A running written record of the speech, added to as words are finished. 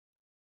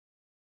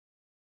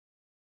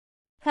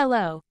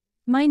Hello.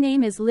 My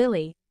name is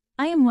Lily.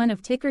 I am one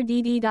of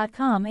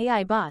TickerDD.com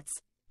AI bots,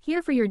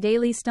 here for your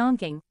daily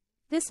stonking.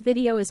 This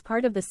video is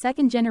part of the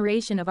second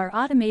generation of our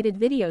automated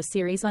video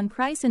series on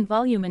price and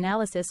volume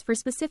analysis for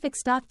specific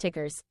stock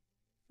tickers.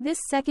 This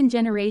second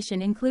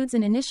generation includes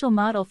an initial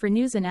model for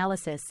news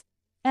analysis.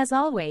 As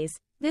always,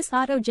 this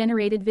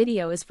auto-generated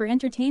video is for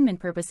entertainment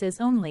purposes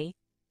only.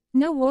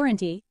 No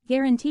warranty,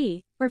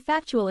 guarantee, or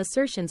factual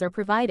assertions are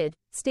provided,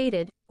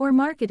 stated, or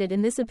marketed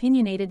in this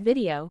opinionated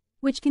video,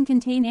 which can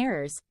contain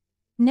errors.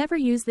 Never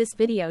use this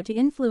video to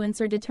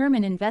influence or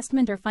determine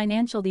investment or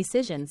financial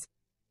decisions.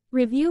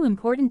 Review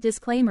important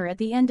disclaimer at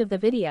the end of the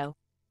video.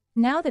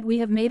 Now that we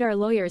have made our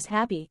lawyers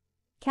happy,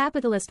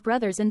 capitalist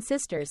brothers and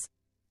sisters,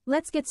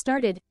 let's get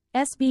started.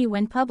 SB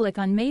went public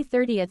on May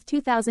 30,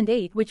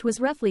 2008, which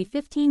was roughly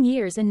 15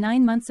 years and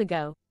 9 months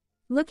ago.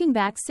 Looking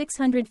back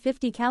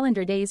 650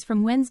 calendar days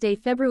from Wednesday,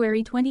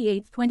 February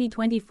 28,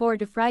 2024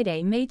 to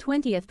Friday, May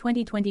 20,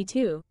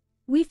 2022,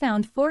 we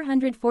found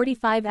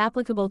 445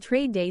 applicable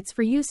trade dates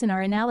for use in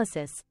our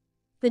analysis.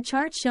 The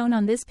chart shown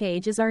on this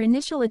page is our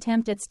initial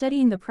attempt at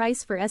studying the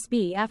price for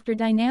SB after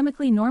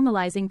dynamically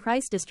normalizing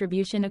price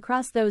distribution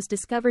across those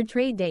discovered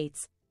trade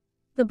dates.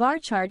 The bar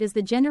chart is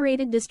the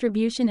generated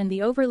distribution and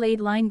the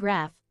overlaid line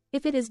graph,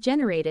 if it is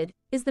generated,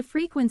 is the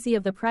frequency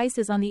of the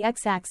prices on the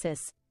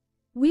x-axis.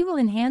 We will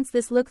enhance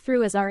this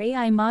look-through as our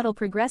AI model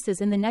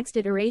progresses in the next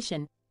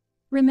iteration.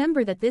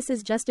 Remember that this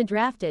is just a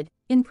drafted,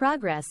 in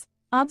progress,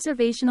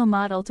 observational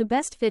model to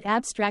best fit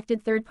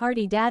abstracted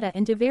third-party data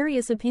into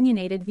various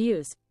opinionated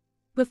views.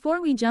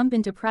 Before we jump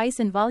into price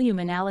and volume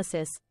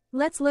analysis,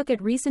 let's look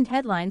at recent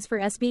headlines for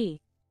SB.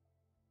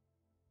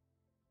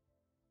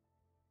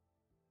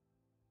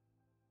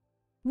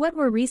 What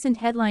were recent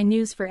headline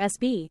news for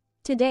SB?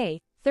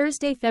 Today,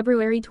 Thursday,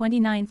 February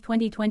 29,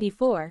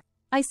 2024,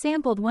 I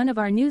sampled one of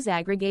our news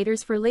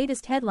aggregators for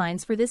latest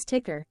headlines for this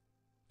ticker.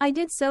 I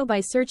did so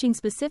by searching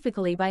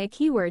specifically by a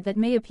keyword that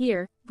may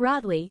appear,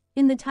 broadly,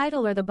 in the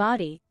title or the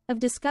body, of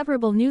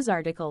discoverable news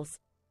articles.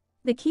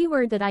 The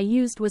keyword that I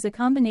used was a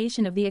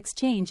combination of the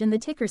exchange and the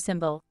ticker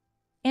symbol,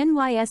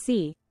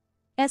 NYSE.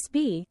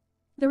 SB.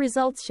 The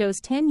results shows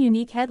 10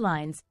 unique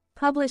headlines,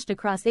 published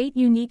across 8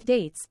 unique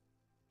dates.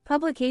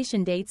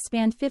 Publication dates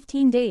spanned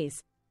 15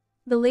 days.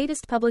 The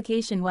latest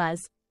publication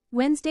was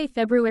Wednesday,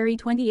 February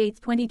 28,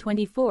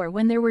 2024,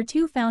 when there were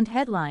 2 found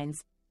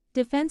headlines.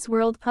 Defense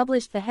World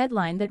published the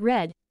headline that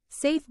read,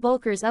 Safe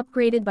Bulkers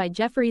upgraded by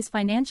Jefferies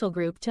Financial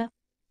Group to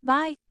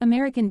buy.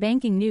 American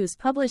Banking News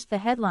published the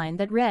headline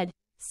that read,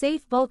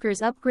 Safe Bulkers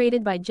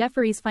upgraded by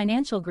Jefferies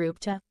Financial Group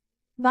to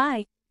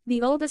buy.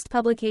 The oldest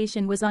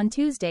publication was on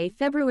Tuesday,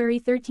 February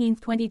 13,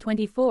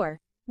 2024,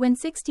 when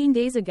 16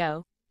 days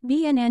ago,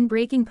 BNN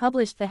Breaking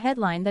published the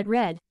headline that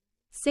read,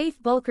 Safe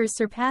Bulkers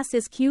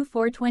surpasses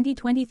Q4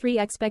 2023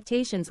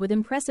 expectations with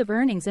impressive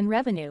earnings and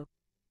revenue.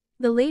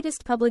 The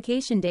latest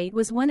publication date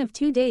was one of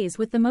 2 days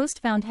with the most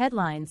found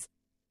headlines.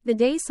 The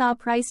day saw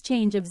price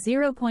change of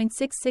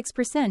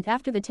 0.66%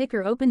 after the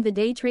ticker opened the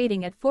day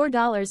trading at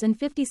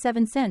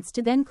 $4.57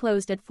 to then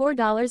closed at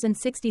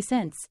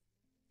 $4.60.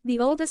 The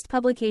oldest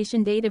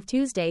publication date of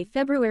Tuesday,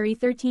 February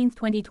 13,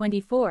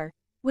 2024,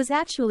 was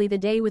actually the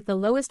day with the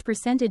lowest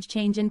percentage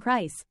change in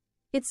price.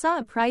 It saw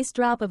a price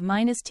drop of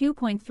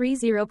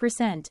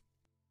 -2.30%.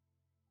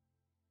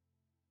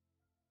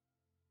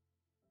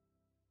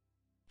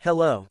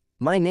 Hello,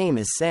 my name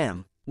is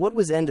Sam. What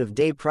was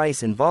end-of-day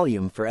price and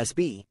volume for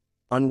SB?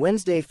 On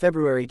Wednesday,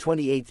 February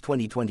 28,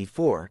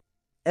 2024,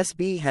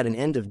 SB had an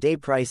end-of-day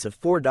price of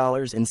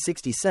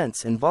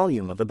 $4.60 and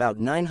volume of about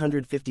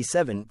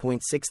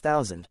 957.6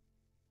 thousand.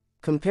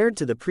 Compared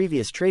to the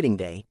previous trading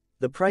day,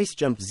 the price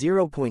jumped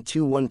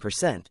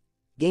 0.21%,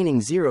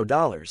 gaining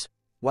 $0,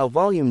 while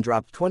volume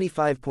dropped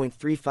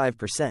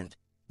 25.35%,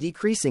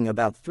 decreasing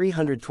about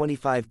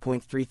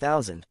 325.3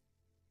 thousand.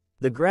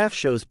 The graph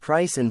shows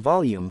price and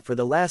volume for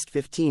the last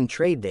 15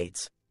 trade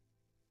dates.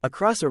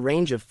 Across a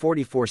range of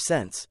 44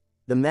 cents,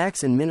 the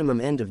max and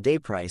minimum end-of-day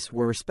price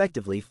were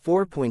respectively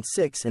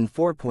 4.6 and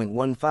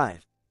 4.15.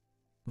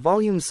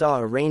 Volume saw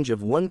a range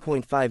of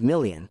 1.5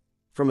 million,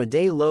 from a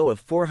day low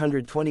of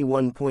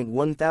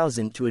 421.1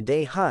 thousand to a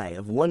day high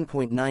of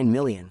 1.9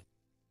 million.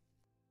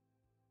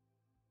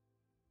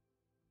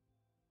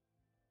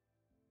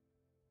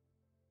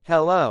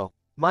 Hello,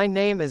 my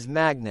name is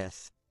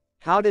Magnus.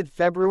 How did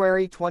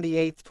February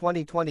 28,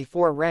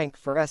 2024 rank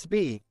for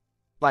SB?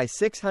 By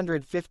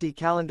 650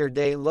 calendar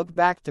day look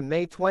back to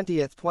May 20,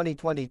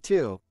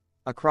 2022,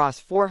 across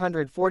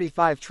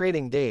 445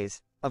 trading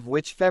days, of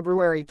which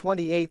February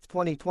 28,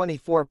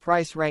 2024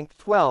 price ranked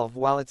 12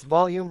 while its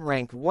volume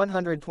ranked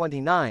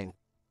 129.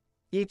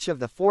 Each of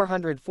the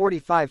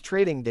 445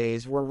 trading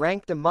days were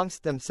ranked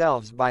amongst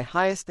themselves by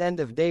highest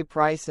end-of-day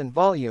price and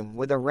volume,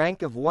 with a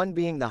rank of 1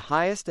 being the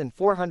highest and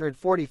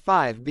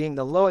 445 being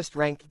the lowest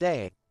ranked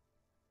day.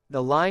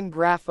 The line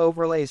graph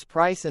overlays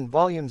price and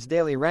volume's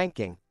daily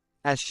ranking,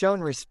 as shown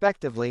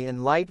respectively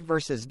in light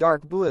versus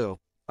dark blue,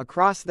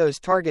 across those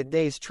target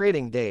days'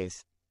 trading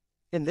days.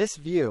 In this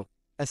view,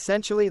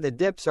 essentially the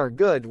dips are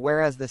good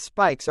whereas the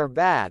spikes are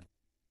bad.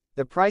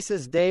 The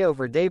price's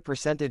day-over-day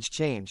percentage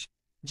change,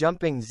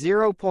 jumping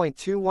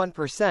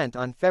 0.21%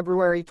 on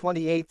February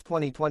 28,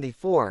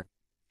 2024,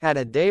 had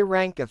a day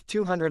rank of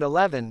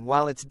 211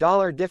 while its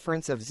dollar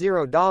difference of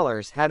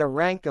 $0 had a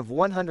rank of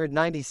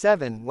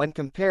 197 when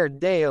compared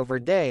day over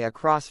day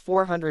across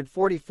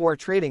 444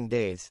 trading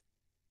days.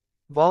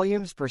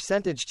 Volume's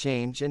percentage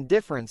change and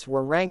difference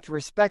were ranked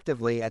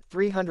respectively at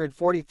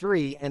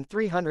 343 and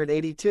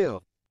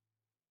 382.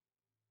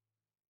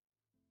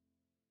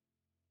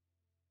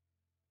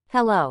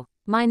 Hello,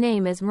 my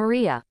name is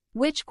Maria.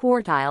 Which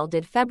quartile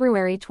did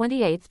February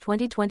 28,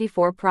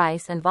 2024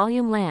 price and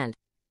volume land?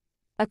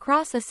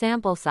 Across a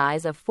sample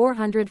size of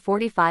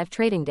 445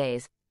 trading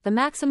days, the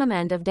maximum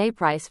end-of-day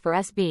price for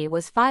SB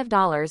was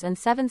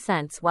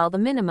 $5.07 while the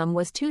minimum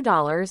was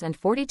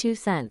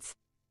 $2.42.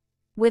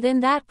 Within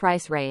that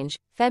price range,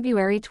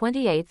 February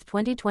 28,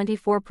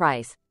 2024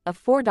 price, of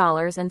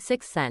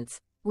 $4.06,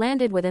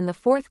 landed within the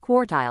fourth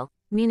quartile,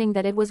 meaning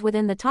that it was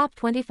within the top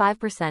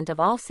 25% of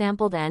all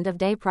sampled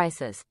end-of-day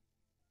prices.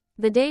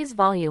 The day's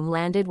volume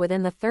landed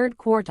within the third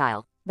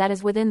quartile, that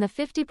is within the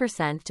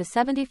 50% to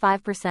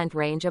 75%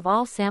 range of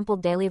all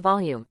sampled daily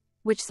volume,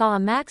 which saw a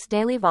max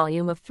daily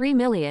volume of 3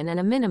 million and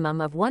a minimum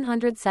of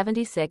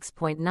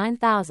 176.9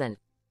 thousand.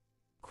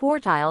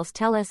 Quartiles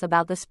tell us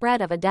about the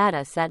spread of a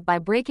data set by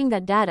breaking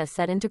that data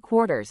set into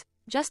quarters,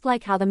 just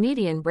like how the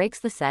median breaks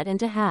the set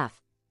into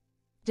half.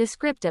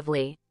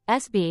 Descriptively,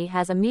 SB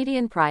has a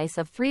median price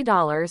of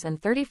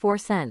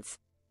 $3.34.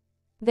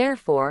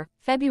 Therefore,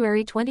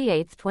 February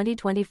 28,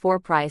 2024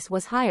 price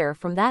was higher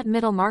from that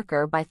middle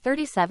marker by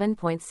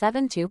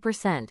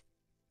 37.72%.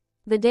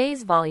 The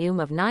day's volume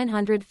of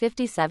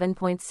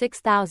 957.6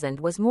 thousand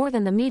was more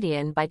than the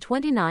median by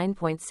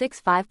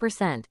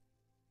 29.65%.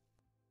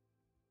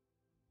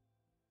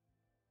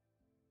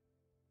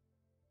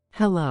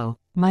 Hello,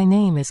 my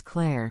name is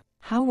Claire.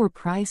 How were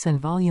price and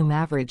volume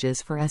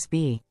averages for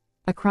SB?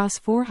 Across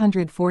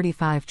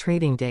 445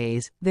 trading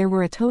days, there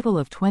were a total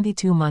of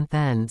 22 month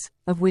ends,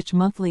 of which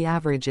monthly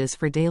averages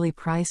for daily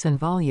price and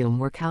volume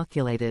were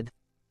calculated.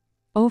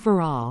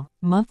 Overall,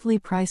 monthly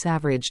price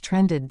average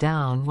trended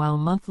down while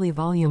monthly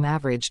volume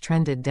average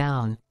trended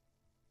down.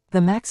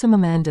 The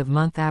maximum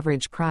end-of-month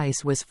average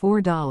price was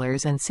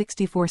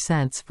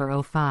 $4.64 for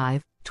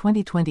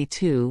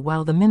 05/2022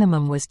 while the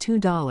minimum was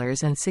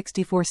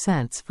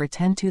 $2.64 for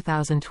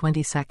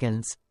 10/2020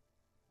 seconds.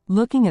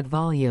 Looking at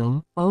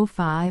volume,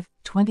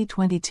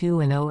 05/2022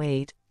 and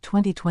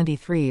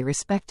 08/2023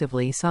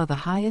 respectively saw the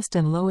highest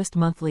and lowest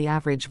monthly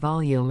average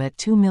volume at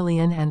 2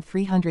 million and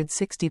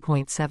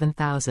 360.7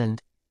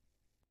 thousand.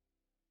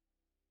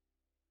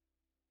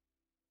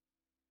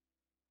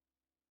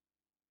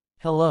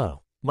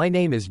 Hello, my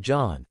name is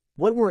John.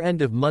 What were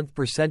end-of-month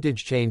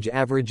percentage change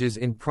averages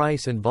in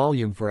price and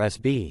volume for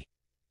SB?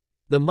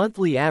 The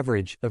monthly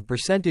average of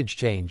percentage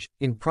change,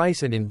 in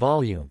price and in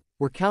volume,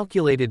 were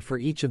calculated for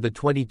each of the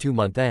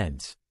 22-month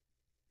ends.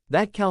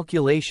 That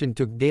calculation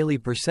took daily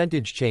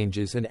percentage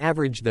changes and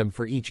averaged them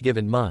for each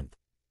given month.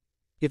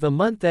 If a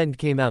month end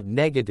came out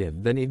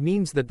negative, then it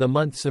means that the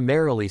month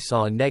summarily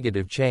saw a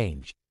negative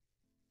change.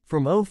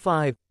 From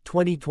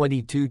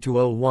 05/2022 to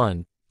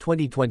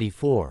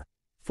 01/2024,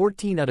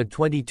 14 out of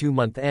 22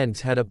 month ends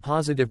had a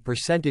positive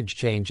percentage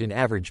change in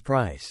average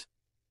price.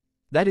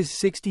 That is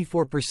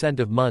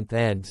 64% of month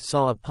ends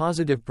saw a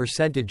positive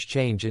percentage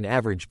change in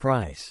average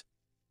price.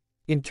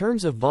 In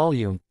terms of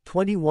volume,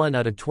 21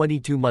 out of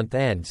 22 month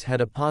ends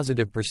had a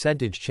positive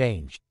percentage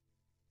change.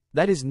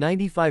 That is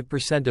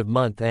 95% of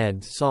month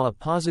ends saw a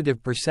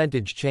positive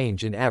percentage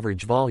change in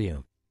average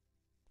volume.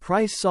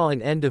 Price saw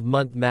an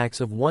end-of-month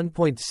max of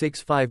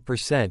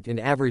 1.65% in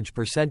average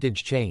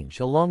percentage change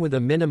along with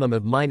a minimum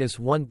of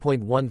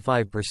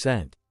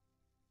 -1.15%.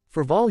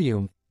 For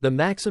volume, the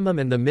maximum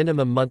and the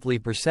minimum monthly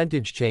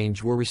percentage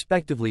change were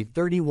respectively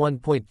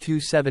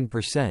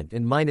 31.27%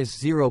 and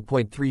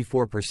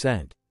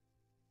 -0.34%.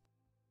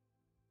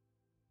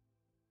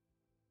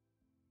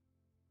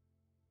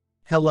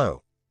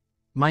 Hello.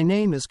 My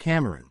name is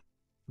Cameron.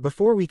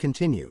 Before we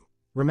continue,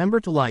 remember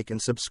to like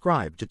and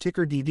subscribe to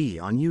TickerDD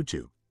on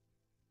YouTube.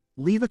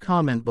 Leave a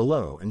comment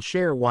below and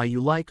share why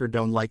you like or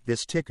don't like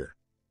this ticker.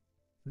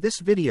 This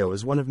video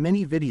is one of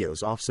many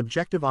videos off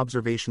subjective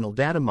observational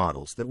data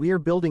models that we are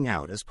building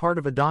out as part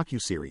of a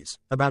docu-series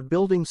about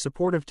building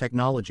supportive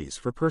technologies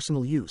for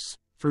personal use,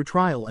 through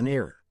trial and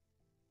error.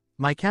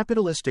 My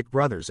capitalistic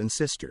brothers and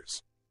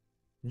sisters,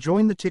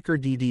 join the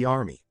TickerDD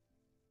army.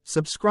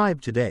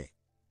 Subscribe today.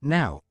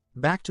 Now,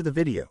 back to the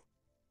video.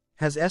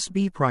 Has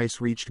SB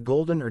price reached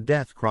golden or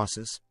death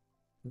crosses?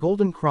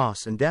 Golden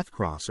cross and death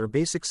cross are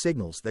basic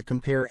signals that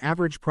compare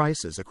average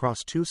prices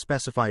across two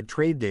specified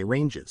trade day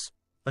ranges,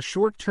 a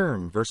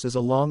short-term versus a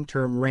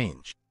long-term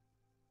range.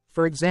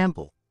 For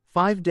example,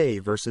 5-day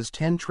versus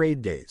 10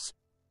 trade days.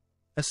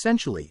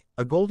 Essentially,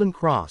 a golden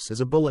cross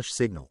is a bullish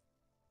signal.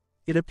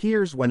 It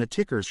appears when a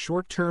ticker's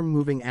short-term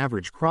moving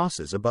average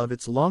crosses above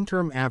its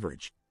long-term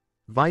average.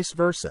 Vice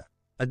versa,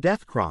 a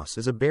death cross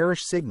is a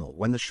bearish signal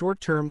when the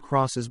short-term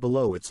crosses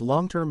below its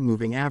long-term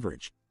moving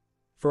average.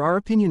 For our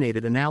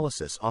opinionated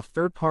analysis of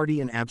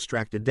third-party and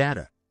abstracted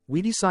data,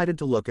 we decided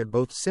to look at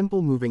both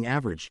simple moving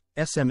average,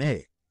 SMA,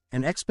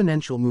 and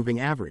exponential moving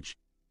average,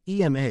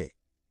 EMA.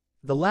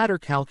 The latter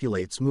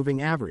calculates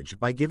moving average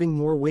by giving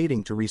more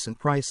weighting to recent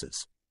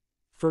prices.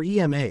 For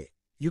EMA,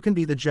 you can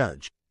be the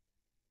judge.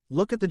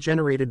 Look at the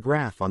generated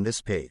graph on this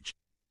page.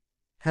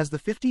 Has the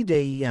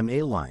 50-day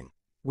EMA line,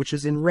 which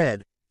is in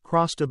red,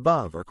 crossed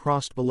above or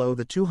crossed below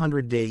the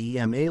 200-day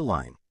EMA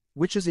line,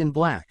 which is in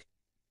black?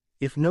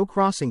 If no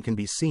crossing can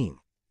be seen,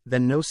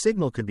 then no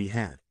signal could be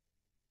had.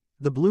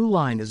 The blue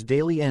line is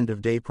daily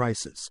end-of-day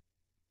prices.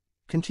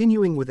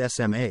 Continuing with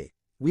SMA,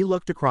 we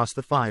looked across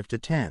the 5 to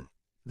 10,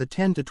 the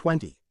 10 to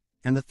 20,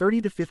 and the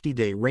 30 to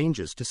 50-day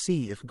ranges to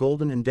see if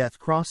golden and death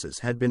crosses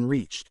had been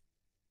reached.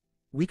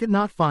 We could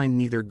not find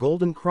neither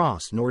golden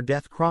cross nor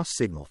death cross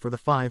signal for the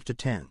 5 to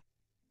 10,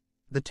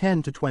 the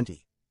 10 to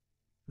 20,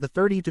 the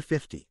 30 to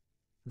 50,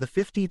 the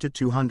 50 to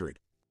 200.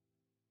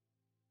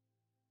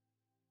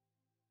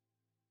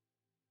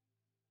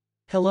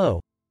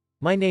 Hello.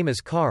 My name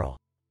is Carl.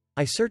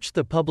 I searched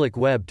the public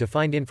web to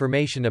find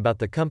information about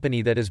the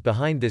company that is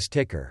behind this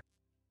ticker.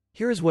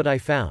 Here is what I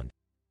found.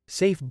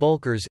 Safe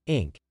Bulkers,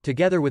 Inc.,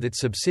 together with its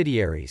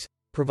subsidiaries,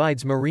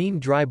 provides marine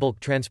dry bulk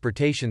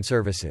transportation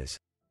services.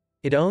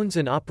 It owns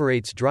and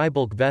operates dry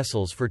bulk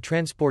vessels for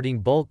transporting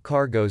bulk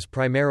cargoes,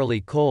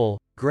 primarily coal,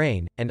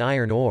 grain, and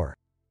iron ore.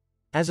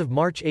 As of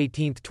March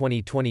 18,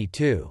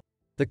 2022,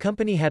 the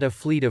company had a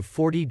fleet of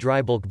 40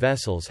 dry bulk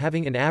vessels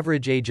having an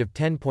average age of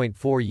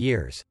 10.4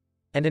 years,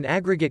 and an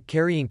aggregate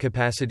carrying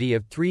capacity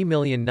of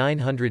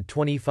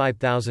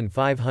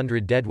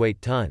 3,925,500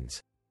 deadweight tons.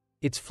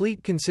 Its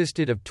fleet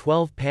consisted of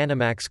 12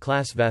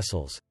 Panamax-class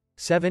vessels,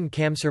 7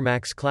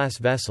 Kamsarmax-class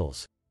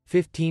vessels,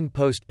 15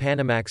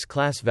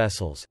 Post-Panamax-class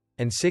vessels,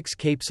 and 6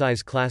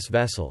 Capesize-class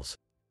vessels.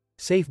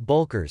 Safe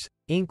Bulkers,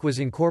 Inc. was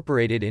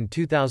incorporated in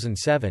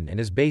 2007 and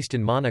is based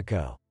in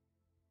Monaco.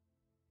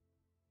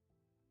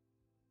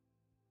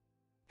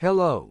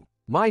 Hello,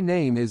 my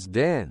name is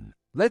Dan.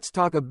 Let's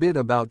talk a bit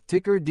about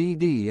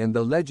TickerDD and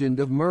the legend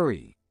of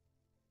Murray.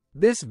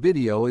 This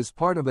video is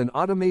part of an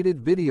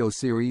automated video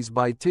series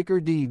by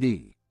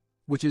TickerDD,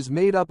 which is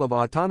made up of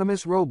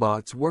autonomous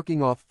robots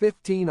working off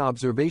 15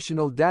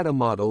 observational data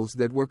models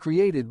that were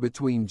created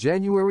between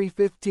January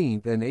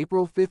 15 and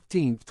April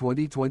 15,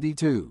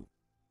 2022.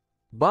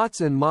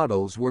 Bots and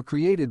models were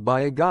created by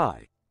a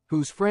guy,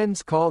 whose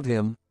friends called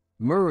him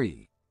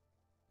Murray.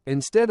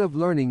 Instead of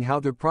learning how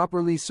to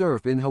properly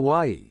surf in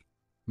Hawaii,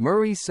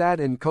 Murray sat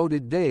and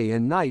coded day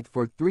and night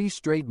for 3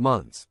 straight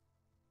months.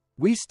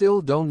 We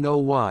still don't know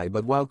why,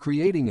 but while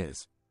creating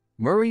this,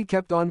 Murray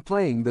kept on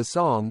playing the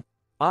song,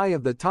 Eye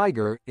of the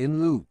Tiger, in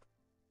loop.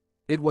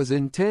 It was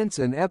intense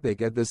and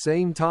epic at the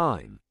same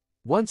time.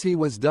 Once he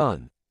was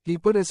done, he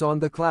put us on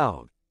the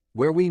cloud,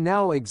 where we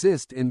now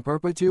exist in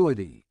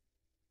perpetuity.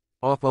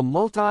 Off a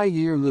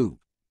multi-year loop,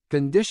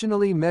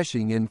 conditionally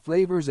meshing in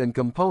flavors and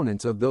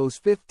components of those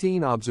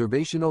 15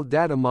 observational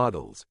data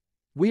models,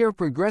 we are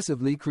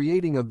progressively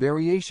creating a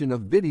variation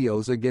of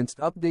videos against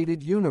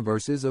updated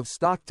universes of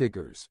stock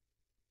tickers.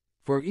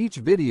 For each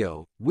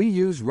video, we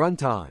use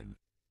runtime,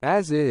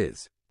 as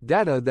is,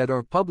 data that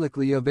are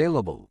publicly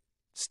available.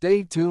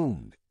 Stay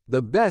tuned.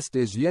 The best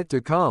is yet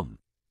to come.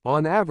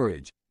 On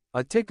average,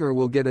 a ticker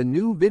will get a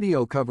new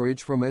video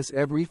coverage from us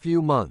every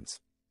few months.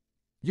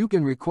 You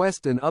can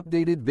request an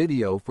updated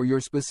video for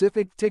your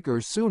specific ticker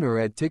sooner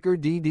at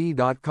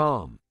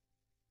TickerDD.com.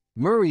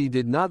 Murray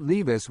did not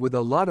leave us with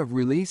a lot of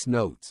release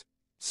notes,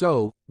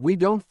 so we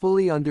don't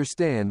fully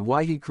understand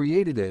why he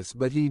created us,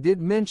 but he did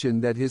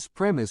mention that his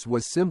premise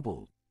was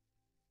simple.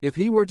 If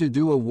he were to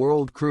do a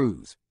world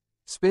cruise,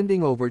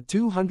 spending over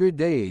 200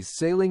 days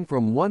sailing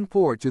from one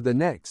port to the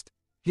next,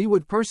 he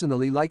would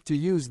personally like to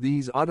use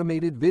these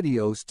automated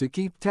videos to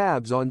keep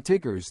tabs on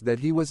tickers that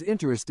he was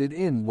interested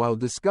in while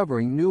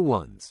discovering new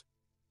ones.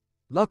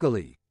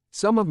 Luckily,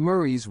 some of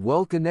Murray's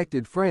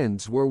well-connected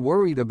friends were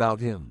worried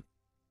about him.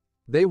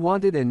 They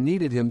wanted and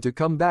needed him to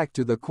come back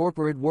to the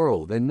corporate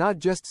world and not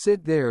just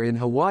sit there in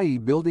Hawaii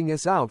building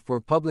us out for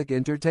public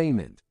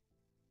entertainment.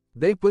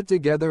 They put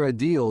together a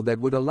deal that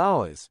would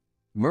allow us,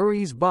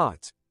 Murray's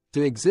bots,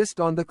 to exist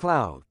on the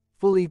cloud,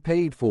 fully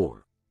paid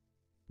for.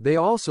 They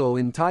also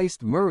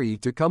enticed Murray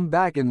to come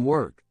back and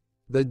work.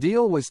 The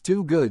deal was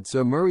too good,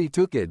 so Murray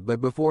took it, but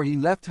before he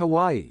left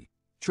Hawaii,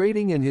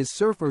 trading in his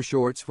surfer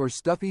shorts for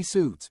stuffy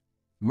suits,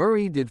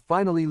 Murray did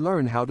finally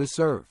learn how to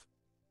surf.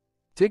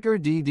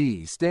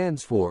 TickerDD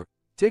stands for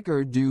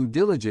Ticker Due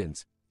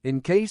Diligence,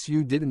 in case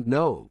you didn't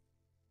know.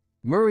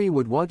 Murray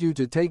would want you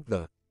to take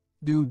the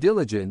due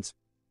diligence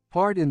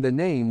part in the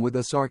name with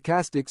a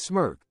sarcastic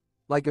smirk,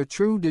 like a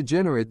true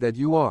degenerate that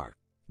you are.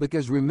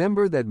 Because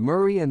remember that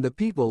Murray and the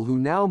people who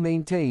now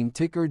maintain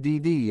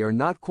TickerDD are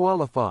not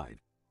qualified,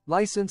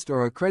 licensed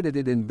or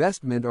accredited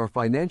investment or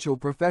financial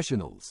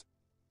professionals.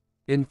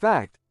 In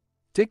fact,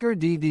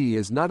 TickerDD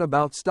is not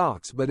about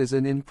stocks but is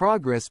an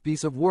in-progress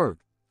piece of work,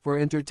 for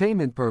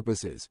entertainment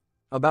purposes,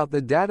 about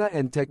the data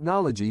and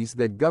technologies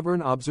that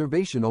govern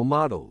observational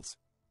models.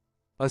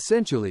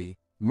 Essentially,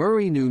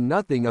 Murray knew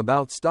nothing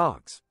about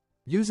stocks.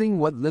 Using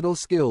what little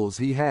skills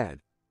he had,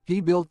 he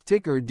built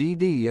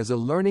TickerDD as a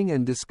learning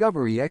and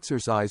discovery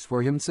exercise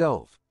for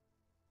himself.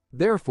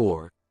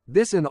 Therefore,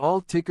 this and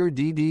all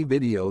TickerDD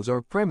videos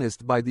are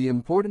premised by the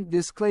important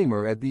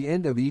disclaimer at the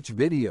end of each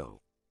video.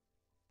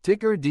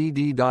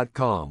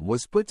 TickerDD.com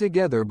was put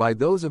together by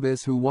those of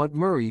us who want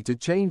Murray to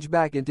change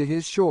back into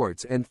his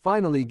shorts and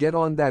finally get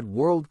on that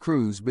world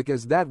cruise,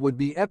 because that would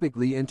be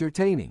epically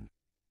entertaining.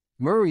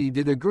 Murray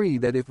did agree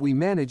that if we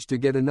managed to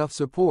get enough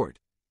support,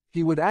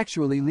 he would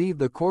actually leave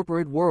the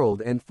corporate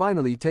world and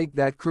finally take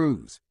that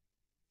cruise.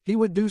 He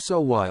would do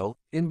so while,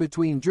 in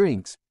between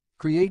drinks,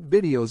 create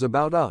videos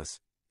about us,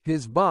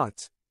 his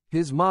bots,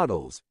 his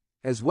models,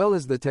 as well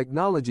as the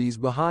technologies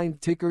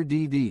behind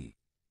TickerDD.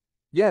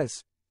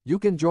 Yes, you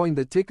can join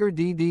the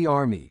TickerDD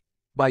army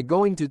by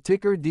going to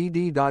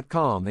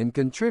TickerDD.com and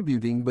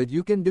contributing, but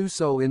you can do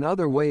so in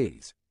other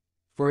ways.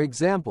 For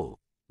example,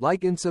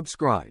 like and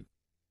subscribe.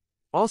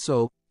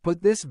 Also,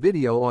 put this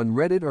video on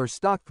Reddit or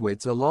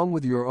StockTwits along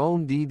with your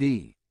own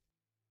DD.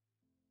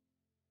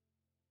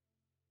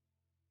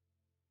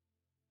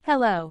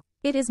 Hello,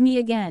 it is me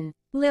again,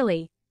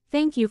 Lily.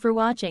 Thank you for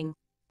watching.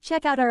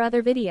 Check out our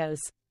other videos.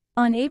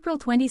 On April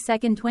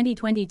 22,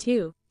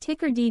 2022,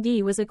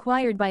 TickerDD was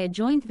acquired by a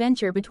joint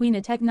venture between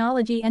a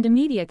technology and a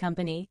media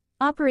company,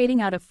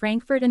 operating out of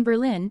Frankfurt and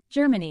Berlin,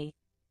 Germany.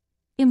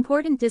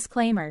 Important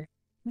disclaimer.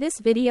 This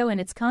video and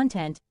its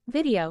content,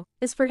 video,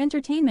 is for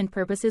entertainment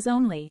purposes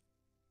only.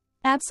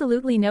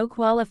 Absolutely no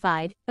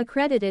qualified,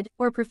 accredited,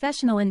 or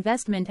professional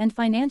investment and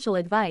financial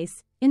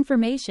advice,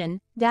 information,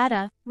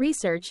 data,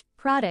 research,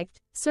 product,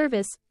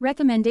 service,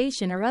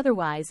 recommendation or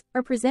otherwise,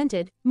 are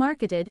presented,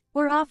 marketed,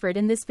 or offered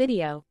in this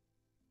video.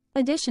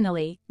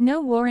 Additionally,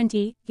 no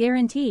warranty,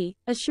 guarantee,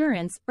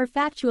 assurance, or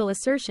factual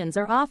assertions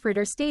are offered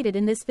or stated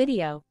in this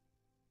video.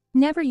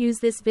 Never use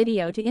this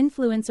video to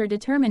influence or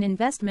determine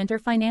investment or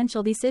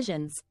financial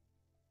decisions.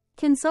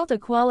 Consult a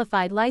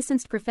qualified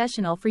licensed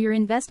professional for your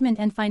investment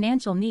and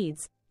financial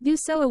needs. Do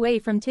so away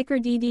from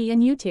TickerDD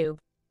and YouTube.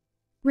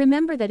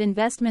 Remember that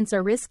investments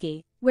are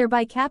risky,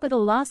 whereby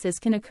capital losses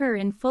can occur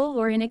in full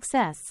or in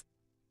excess.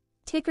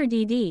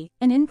 TickerDD,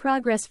 an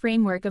in-progress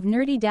framework of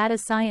nerdy data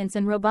science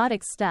and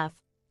robotics stuff,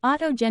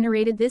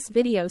 auto-generated this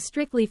video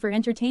strictly for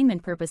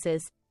entertainment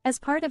purposes, as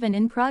part of an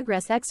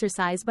in-progress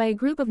exercise by a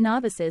group of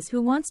novices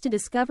who wants to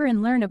discover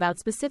and learn about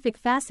specific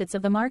facets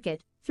of the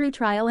market, through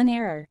trial and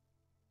error.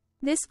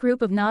 This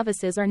group of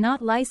novices are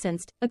not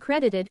licensed,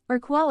 accredited, or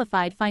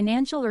qualified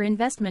financial or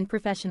investment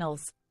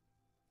professionals.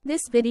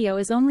 This video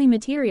is only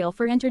material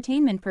for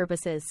entertainment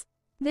purposes.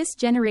 This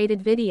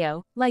generated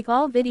video, like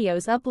all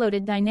videos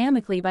uploaded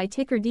dynamically by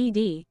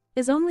TickerDD,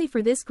 is only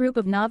for this group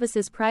of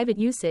novices' private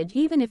usage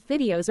even if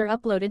videos are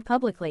uploaded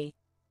publicly.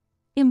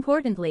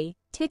 Importantly,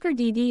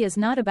 TickerDD is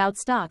not about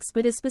stocks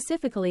but is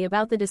specifically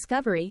about the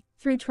discovery,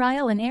 through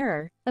trial and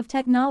error, of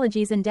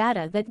technologies and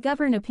data that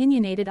govern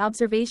opinionated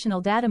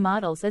observational data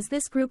models as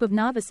this group of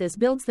novices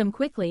builds them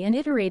quickly and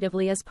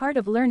iteratively as part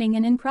of learning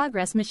and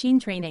in-progress machine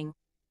training.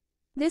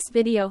 This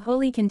video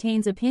wholly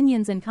contains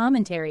opinions and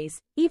commentaries,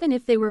 even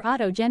if they were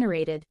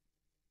auto-generated.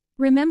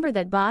 Remember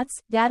that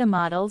bots, data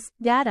models,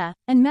 data,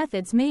 and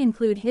methods may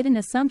include hidden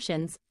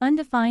assumptions,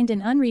 undefined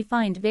and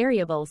unrefined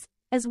variables,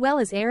 as well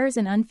as errors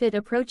and unfit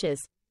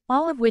approaches,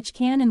 all of which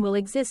can and will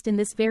exist in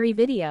this very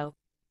video.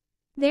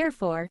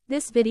 Therefore,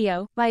 this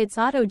video, by its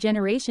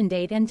auto-generation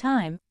date and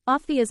time,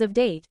 off the as of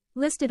date,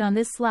 listed on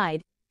this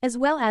slide, as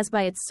well as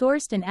by its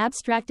sourced and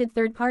abstracted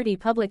third-party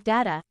public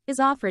data, is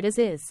offered as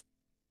is.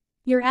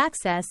 Your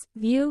access,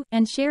 view,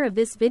 and share of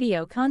this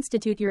video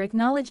constitute your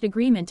acknowledged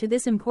agreement to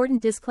this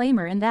important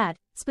disclaimer and that,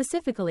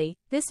 specifically,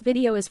 this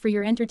video is for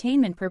your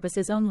entertainment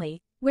purposes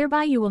only,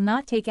 whereby you will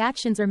not take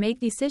actions or make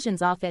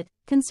decisions off it,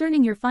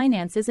 concerning your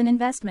finances and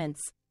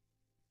investments.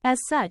 As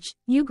such,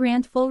 you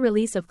grant full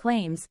release of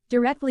claims,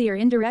 directly or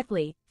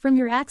indirectly, from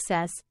your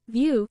access,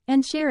 view,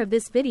 and share of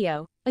this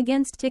video,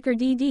 against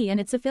TickerDD and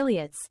its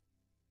affiliates.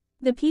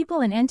 The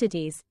people and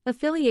entities,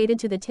 affiliated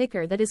to the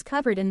ticker that is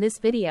covered in this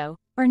video,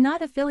 are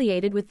not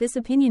affiliated with this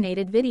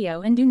opinionated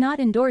video and do not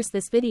endorse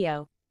this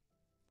video.